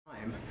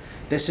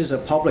This is a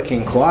public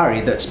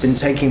inquiry that's been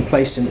taking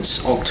place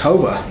since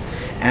October,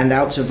 and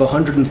out of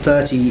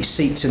 130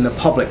 seats in the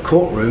public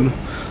courtroom,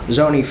 there's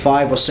only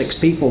 5 or 6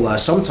 people there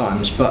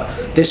sometimes,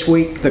 but this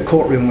week the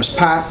courtroom was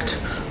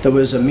packed, there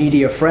was a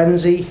media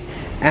frenzy,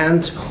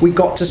 and we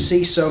got to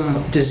see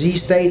some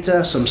disease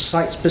data, some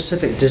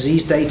site-specific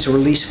disease data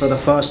released for the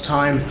first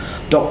time.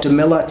 Dr.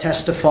 Miller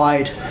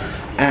testified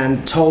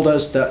and told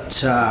us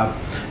that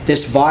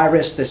this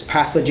virus, this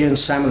pathogen,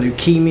 salmon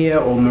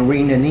leukemia or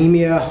marine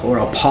anemia or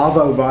a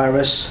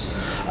parvovirus,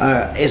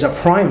 is a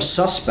prime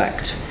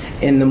suspect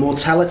in the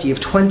mortality of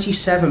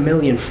 27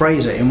 million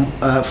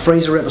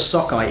Fraser River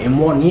sockeye in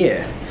 1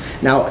 year.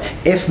 Now,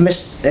 if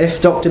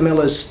Dr.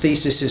 Miller's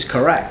thesis is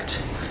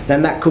correct,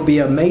 then that could be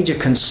a major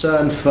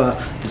concern for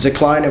the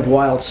decline of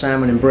wild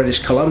salmon in British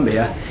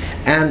Columbia.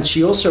 And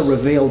she also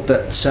revealed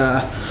that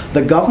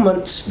the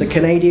government, the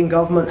Canadian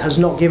government, has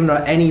not given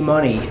her any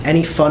money,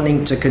 any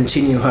funding to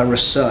continue her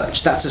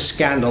research. That's a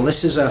scandal.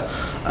 This is a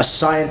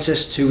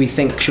scientist who we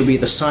think should be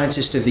the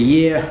Scientist of the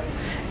Year,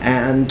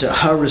 and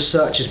her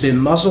research has been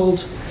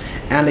muzzled,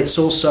 and it's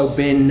also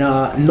been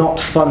not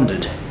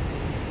funded.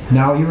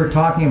 Now, you were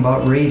talking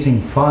about raising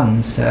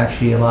funds to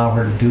actually allow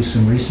her to do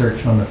some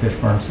research on the fish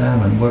farm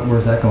salmon.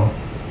 Where's that going?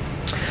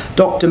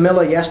 Dr.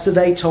 Miller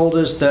yesterday told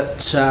us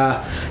that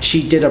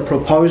she did a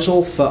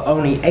proposal for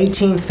only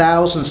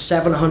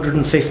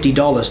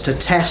 $18,750 to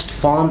test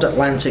farmed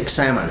Atlantic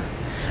salmon.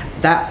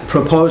 That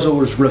proposal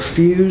was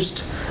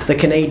refused. The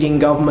Canadian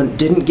government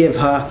didn't give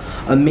her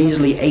a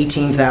measly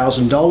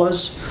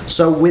 $18,000.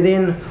 So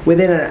within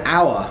an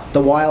hour,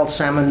 the wild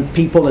salmon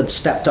people had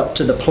stepped up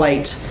to the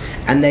plate,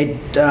 and they'd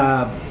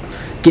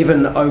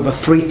given over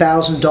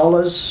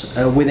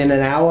 $3,000 within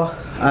an hour.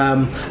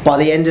 By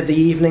the end of the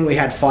evening, we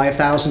had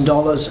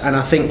 $5,000, and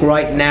I think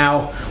right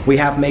now we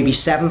have maybe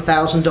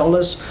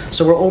 $7,000.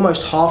 So we're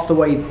almost half the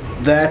way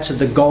there to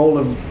the goal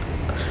of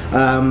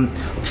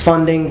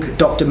funding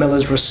Dr.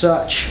 Miller's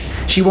research.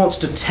 She wants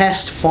to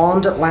test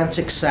farmed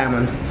Atlantic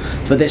salmon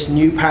for this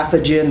new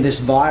pathogen, this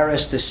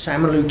virus, this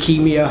salmon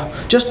leukemia,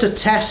 just to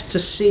test to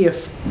see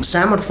if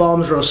salmon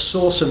farms are a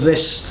source of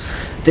this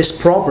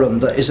problem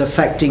that is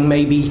affecting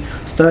maybe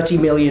 30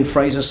 million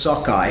Fraser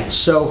sockeye.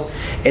 So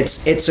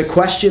it's a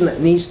question that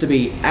needs to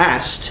be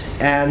asked,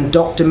 and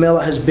Dr.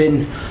 Miller has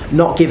been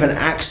not given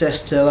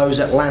access to those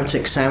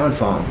Atlantic salmon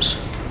farms.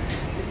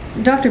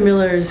 Dr.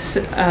 Miller's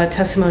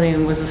testimony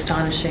was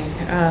astonishing.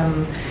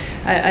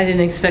 I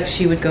didn't expect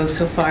she would go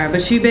so far,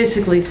 but she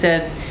basically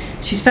said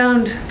she's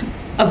found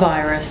a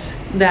virus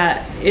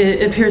that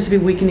it appears to be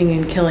weakening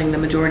and killing the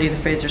majority of the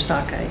Fraser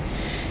sockeye.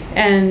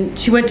 And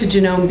she went to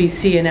Genome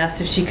BC and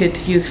asked if she could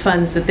use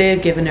funds that they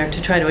had given her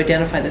to try to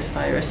identify this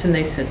virus, and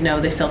they said no,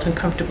 they felt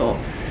uncomfortable.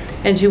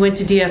 And she went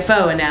to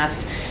DFO and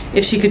asked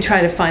if she could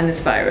try to find this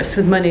virus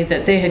with money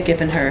that they had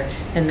given her,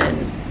 and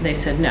then they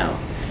said no.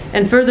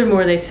 And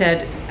furthermore, they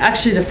said,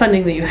 actually the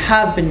funding that you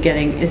have been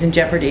getting is in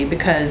jeopardy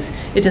because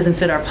it doesn't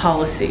fit our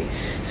policy.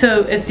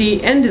 So at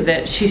the end of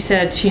it, she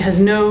said she has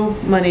no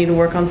money to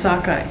work on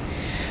sockeye.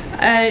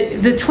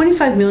 The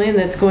 $25 million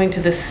that's going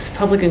to this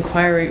public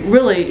inquiry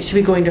really should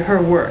be going to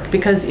her work,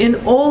 because in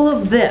all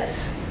of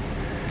this,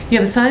 you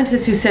have a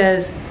scientist who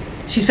says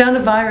she's found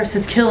a virus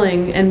that's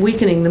killing and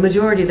weakening the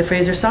majority of the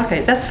Fraser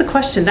sockeye. That's the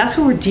question. That's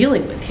what we're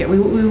dealing with here.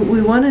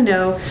 We want to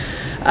know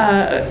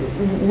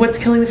what's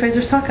killing the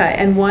Fraser sockeye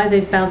and why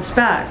they've bounced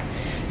back.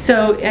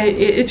 So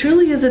it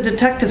really is a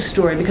detective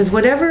story, because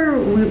whatever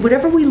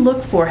we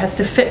look for has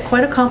to fit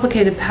quite a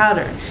complicated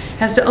pattern. It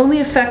has to only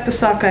affect the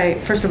sockeye,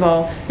 first of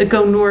all, that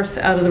go north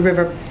out of the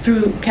river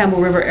through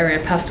Campbell River area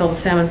past all the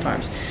salmon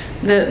farms.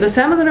 The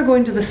salmon that are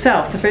going to the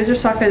south, the Fraser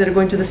sockeye that are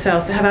going to the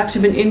south, have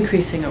actually been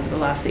increasing over the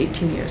last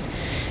 18 years.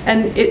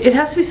 And it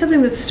has to be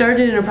something that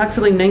started in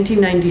approximately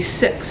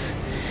 1996.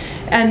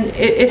 And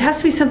it has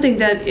to be something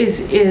that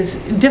is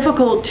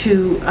difficult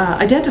to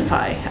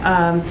identify,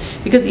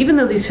 because even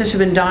though these fish have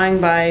been dying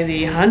by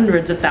the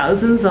hundreds of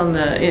thousands in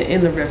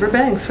the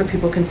riverbanks where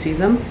people can see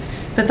them,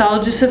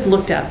 pathologists have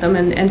looked at them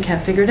and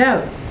can't figure it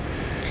out.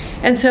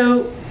 And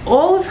so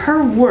all of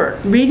her work,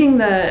 reading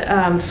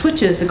the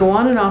switches that go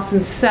on and off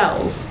in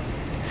cells,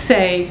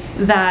 say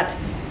that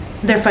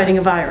they're fighting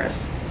a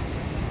virus.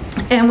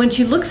 And when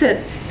she looks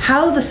at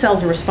how the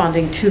cells are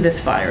responding to this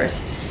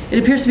virus, it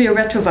appears to be a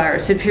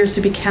retrovirus. It appears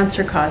to be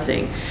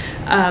cancer-causing.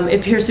 It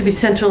appears to be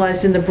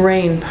centralized in the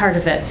brain, part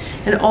of it.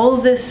 And all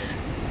of this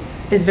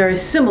is very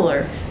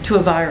similar to a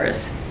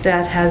virus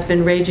that has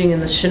been raging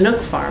in the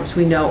Chinook farms,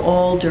 we know,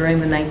 all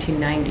during the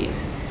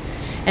 1990s.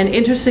 And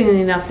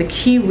interestingly enough, the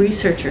key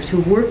researchers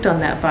who worked on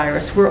that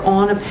virus were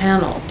on a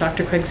panel,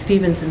 Dr. Craig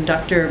Stevens and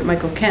Dr.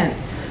 Michael Kent.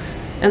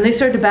 And they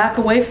started to back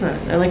away from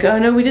it. They're like, oh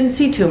no, we didn't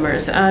see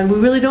tumors. We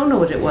really don't know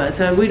what it was.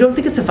 We don't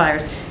think it's a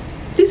virus.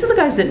 These are the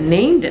guys that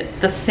named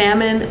it, the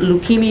salmon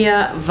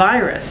leukemia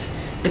virus.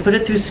 They put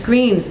it through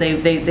screens,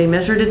 they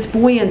measured its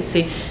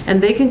buoyancy, and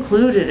they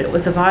concluded it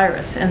was a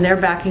virus, and they're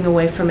backing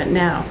away from it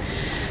now.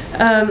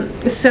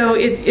 So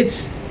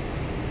it's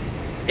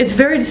it's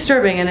very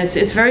disturbing, and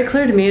it's very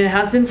clear to me, and it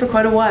has been for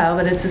quite a while,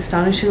 but it's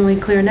astonishingly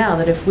clear now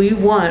that if we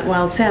want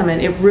wild salmon,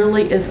 it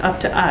really is up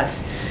to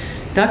us.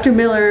 Dr.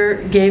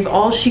 Miller gave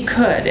all she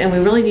could, and we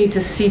really need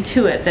to see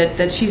to it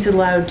that she's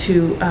allowed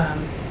to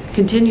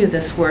continue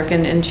this work,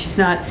 and she's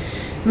not,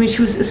 I mean,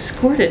 she was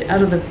escorted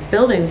out of the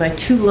building by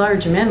 2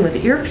 large men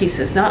with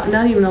earpieces,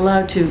 not even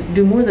allowed to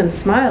do more than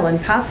smile in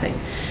passing.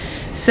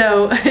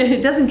 So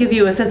it doesn't give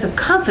you a sense of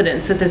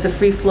confidence that there's a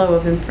free flow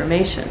of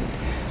information.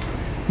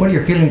 What are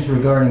your feelings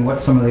regarding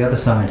what some of the other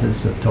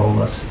scientists have told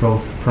us,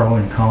 both pro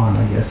and con,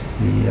 I guess,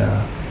 the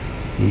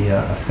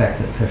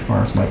effect that fish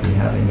farms might be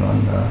having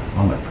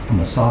on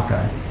the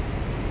sockeye?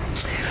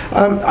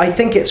 I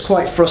think it's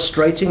quite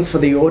frustrating for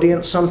the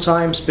audience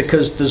sometimes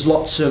because there's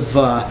lots of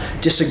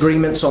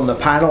disagreements on the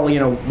panel. You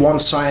know, one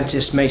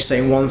scientist may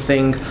say one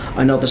thing,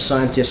 another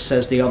scientist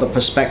says the other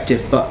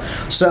perspective, but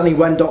certainly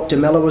when Dr.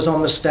 Miller was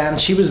on the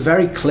stand, she was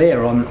very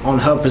clear on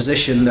her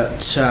position that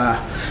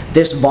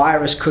this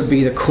virus could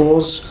be the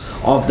cause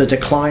of the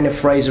decline of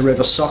Fraser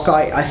River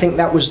sockeye. I think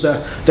that was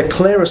the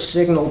clearest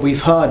signal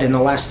we've heard in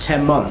the last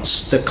 10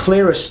 months, the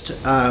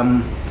clearest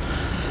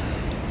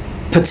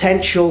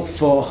potential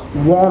for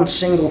one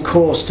single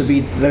cause to be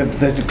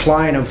the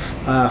decline of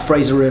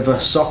Fraser River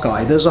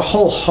sockeye. There's a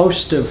whole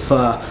host of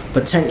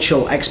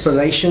potential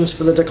explanations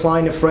for the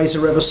decline of Fraser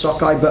River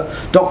sockeye, but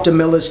Dr.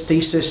 Miller's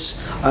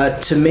thesis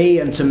to me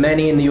and to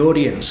many in the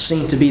audience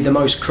seemed to be the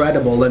most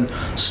credible and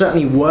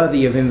certainly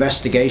worthy of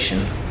investigation.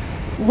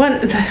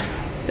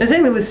 The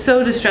thing that was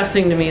so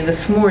distressing to me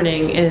this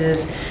morning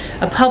is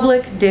a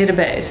public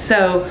database.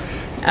 So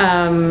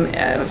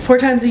 4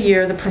 times a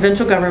year, the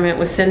provincial government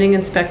was sending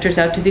inspectors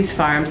out to these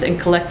farms and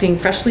collecting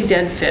freshly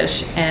dead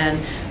fish, and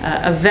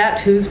a vet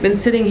who's been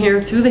sitting here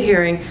through the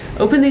hearing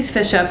opened these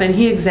fish up and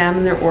he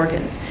examined their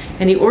organs.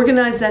 And he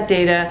organized that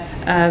data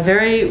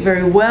very,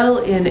 very well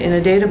in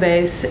a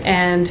database,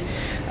 and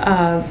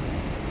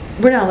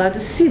we're not allowed to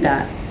see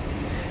that.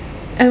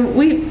 And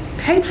we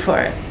paid for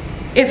it.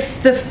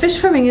 If the fish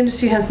farming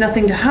industry has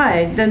nothing to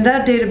hide, then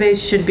that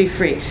database should be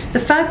free. The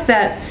fact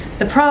that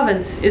the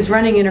province is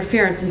running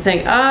interference and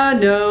saying,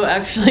 no,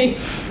 actually,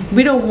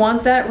 we don't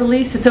want that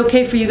release. It's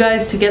okay for you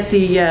guys to get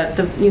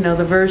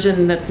the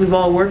version that we've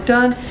all worked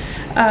on.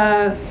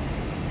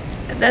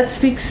 That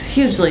speaks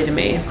hugely to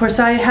me. Of course,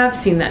 I have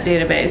seen that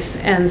database,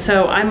 and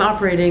so I'm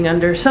operating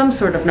under some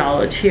sort of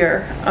knowledge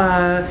here.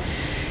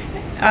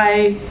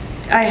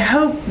 I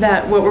hope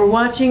that what we're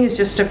watching is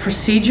just a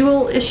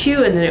procedural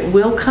issue and that it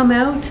will come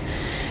out,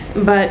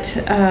 but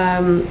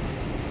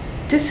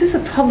this is a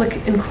public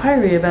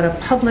inquiry about a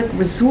public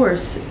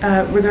resource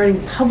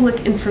regarding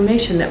public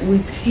information that we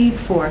paid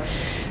for.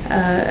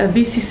 A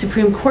BC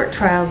Supreme Court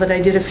trial that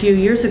I did a few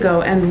years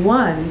ago and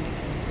won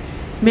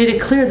made it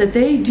clear that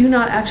they do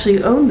not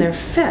actually own their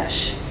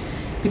fish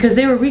because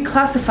they were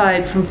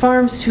reclassified from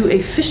farms to a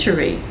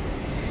fishery.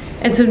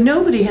 And so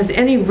nobody has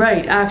any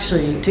right,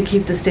 actually, to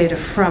keep this data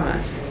from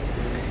us.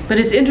 But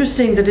it's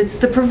interesting that it's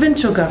the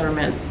provincial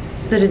government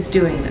that is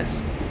doing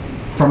this.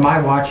 From my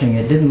watching,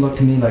 it didn't look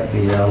to me like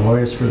the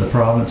lawyers for the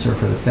province or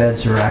for the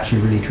feds are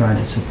actually really trying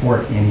to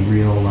support any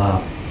real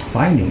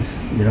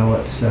findings. You know,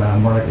 it's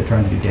more like they're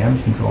trying to do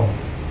damage control.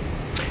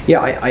 Yeah,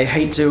 I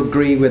hate to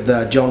agree with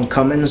John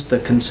Cummins, the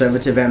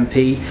Conservative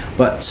MP,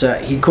 but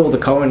he called the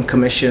Cohen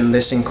Commission,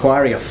 this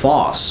inquiry, a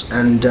farce.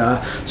 And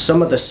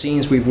some of the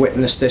scenes we've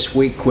witnessed this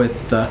week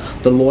with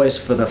the lawyers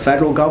for the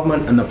federal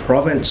government and the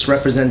province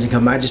representing Her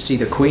Majesty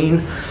the Queen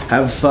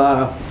have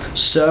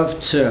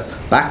served to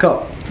back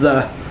up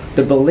the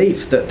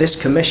belief that this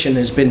commission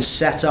has been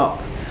set up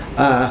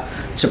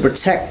to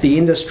protect the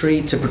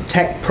industry, to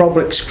protect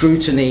public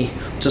scrutiny,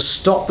 to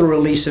stop the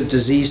release of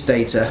disease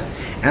data,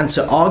 and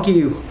to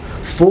argue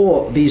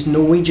for these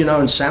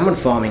Norwegian-owned salmon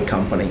farming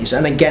companies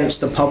and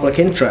against the public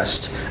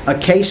interest. A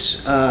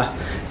case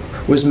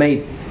was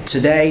made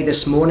today,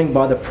 this morning,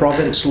 by the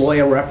province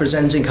lawyer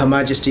representing Her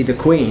Majesty the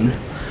Queen.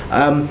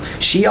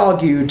 She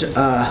argued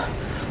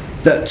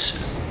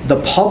that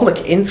the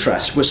public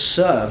interest was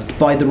served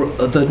by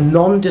the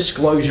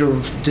non-disclosure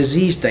of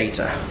disease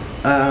data,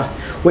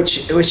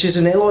 which is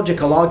an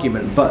illogical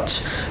argument,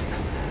 but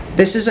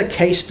this is a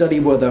case study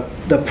where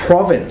the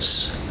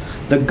province,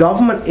 the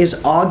government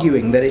is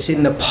arguing that it's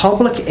in the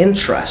public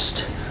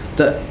interest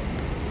that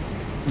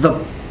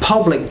the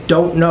public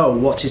don't know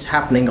what is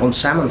happening on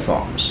salmon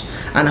farms.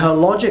 And her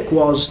logic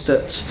was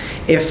that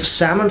if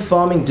salmon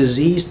farming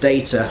disease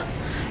data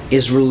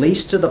is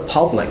released to the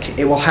public,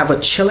 it will have a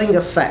chilling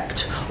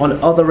effect on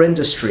other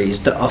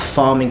industries that are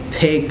farming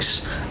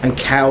pigs and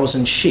cows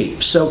and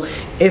sheep. So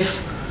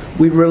if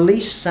we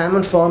release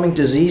salmon farming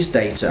disease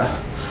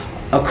data,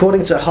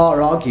 according to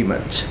her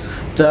argument,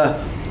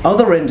 the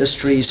other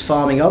industries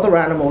farming other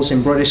animals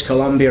in British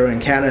Columbia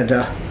and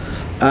Canada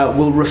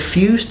will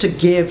refuse to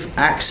give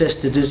access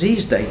to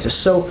disease data.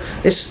 So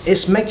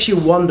it makes you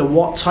wonder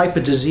what type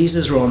of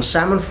diseases are on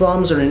salmon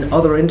farms and in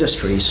other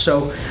industries.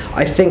 So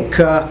I think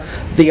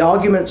the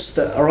arguments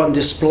that are on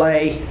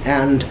display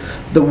and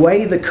the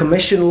way the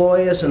commission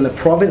lawyers and the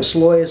province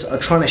lawyers are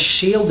trying to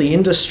shield the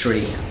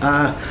industry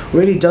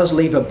really does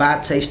leave a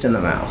bad taste in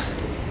the mouth.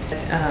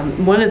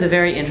 One of the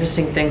very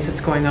interesting things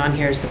that's going on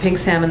here is the pink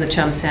salmon, the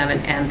chum salmon,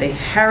 and the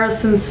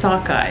Harrison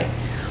sockeye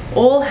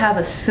all have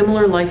a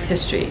similar life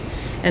history,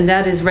 and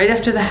that is right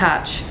after the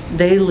hatch,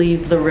 they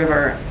leave the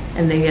river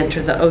and they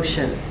enter the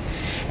ocean.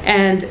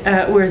 And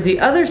whereas the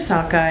other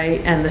sockeye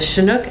and the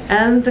Chinook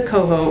and the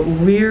coho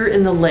rear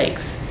in the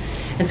lakes.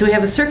 And so we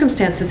have a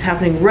circumstance that's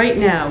happening right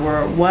now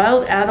where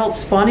wild adult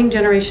spawning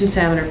generation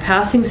salmon are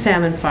passing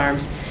salmon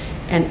farms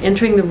and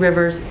entering the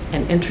rivers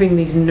and entering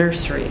these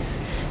nurseries.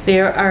 They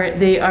are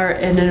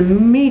an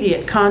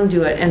immediate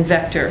conduit and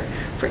vector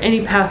for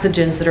any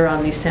pathogens that are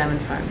on these salmon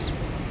farms.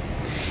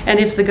 And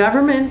if the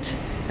government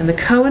and the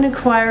Cohen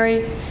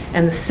inquiry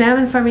and the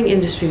salmon farming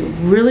industry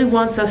really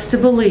wants us to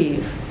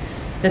believe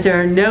that there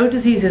are no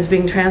diseases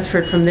being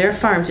transferred from their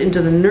farms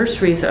into the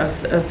nurseries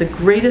of the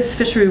greatest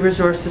fishery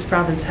resource this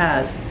province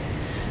has,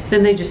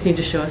 then they just need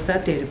to show us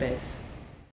that database.